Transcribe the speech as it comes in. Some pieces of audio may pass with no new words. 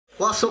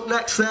What's up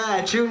next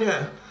there,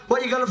 Junior?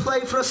 What are you gonna play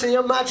for us in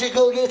your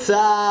magical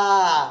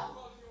guitar?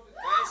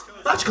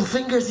 Magical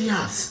fingers,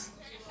 yes.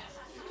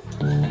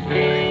 I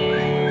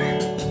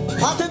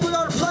think we're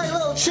gonna play a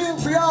little tune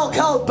for y'all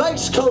called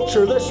Bass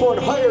Culture. This one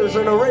here's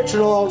an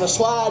original on the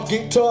slide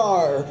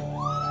guitar.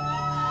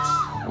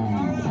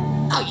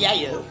 Oh yeah,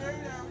 you.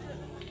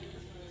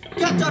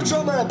 Get that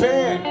drummer a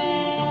bit.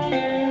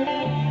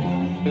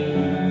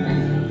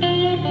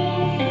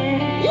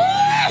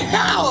 Yeah!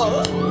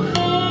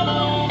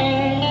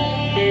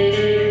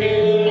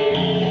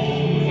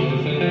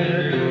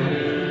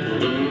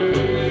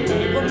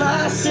 Well,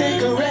 my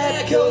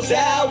cigarette goes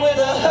out with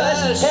a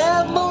hush,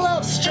 and my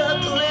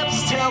love-struck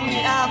lips tell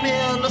me I'm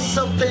into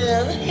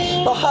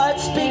something. My heart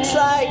speaks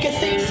like a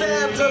thief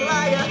and a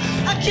liar.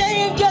 I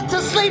can't get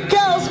to sleep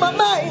 'cause my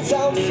mind's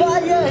on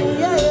fire.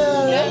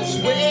 Yeah. That's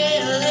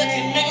weird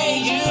looking at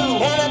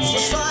you, and it's a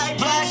slight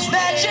black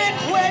magic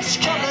wish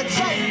gonna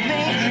take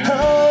me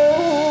home.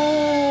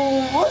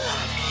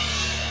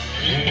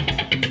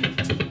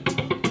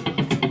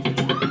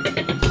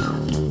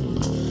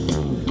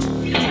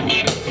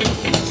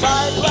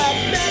 Slight black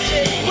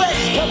magic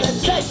wish gonna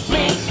take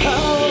me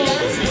home.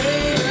 That's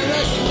weird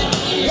looking at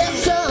you. Yes,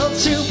 some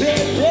two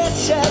big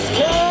bitches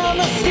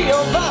gonna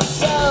steal my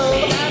soul.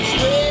 That's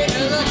weird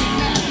looking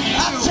at you.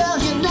 I tell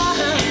you now,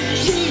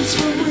 she's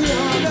for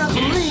real,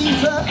 never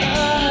leave her.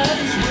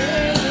 That's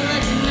weird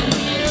looking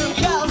at you.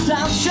 'Cause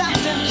I'm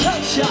trapped in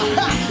culture.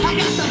 I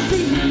got the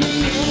feeling,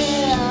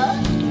 yeah.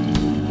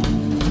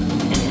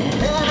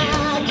 And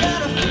I got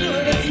a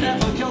feeling it's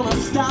never gonna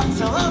stop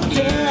till I'm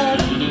dead.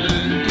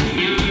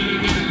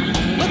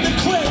 With a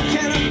click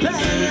and a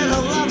bang and a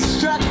love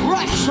struck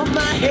rush from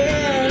my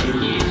head.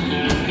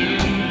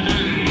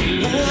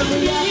 And we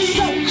act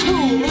so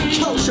cool and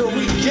culture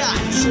we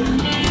got.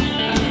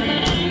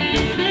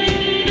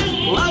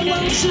 I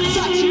want you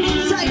touch you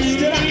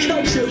taste it, our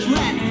culture's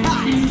red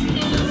hot.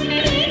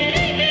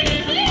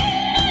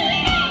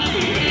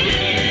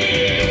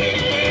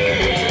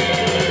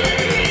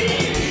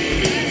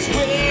 That's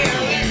weird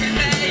looking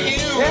at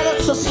you. And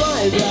it's a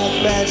slight black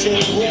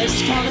magic wish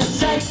gonna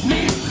take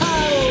me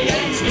home.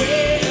 That's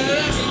weird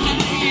looking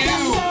at you.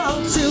 That's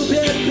some two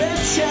big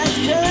bitches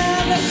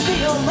gonna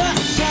steal my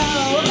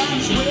soul.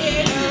 That's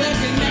weird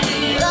looking at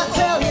you. But I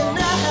tell you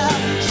now,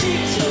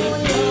 she's for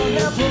real,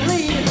 never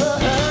leave her.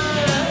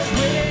 That's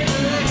weird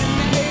looking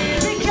at you.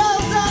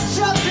 Because I'm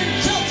trapped in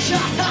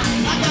culture,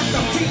 I got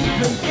the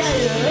fever, yeah.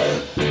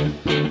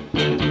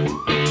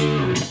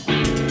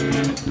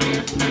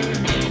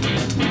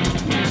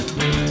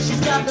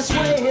 She's got this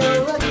way of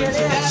looking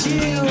at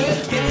you.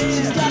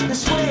 She's got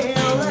this way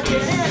of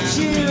looking at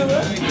you.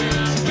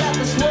 She's got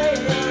this way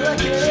of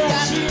looking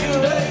at you.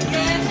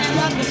 She's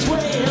got this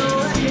way of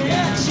looking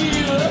at you.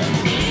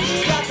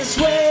 She's got this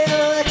way of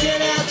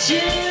looking at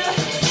you.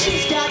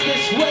 She's got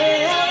this way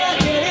of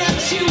looking at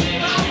you,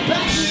 my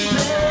baby.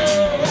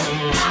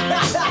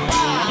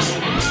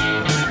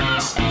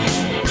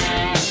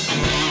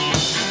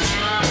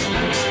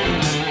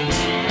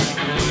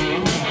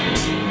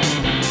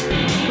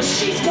 But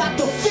she's got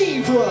the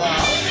fever.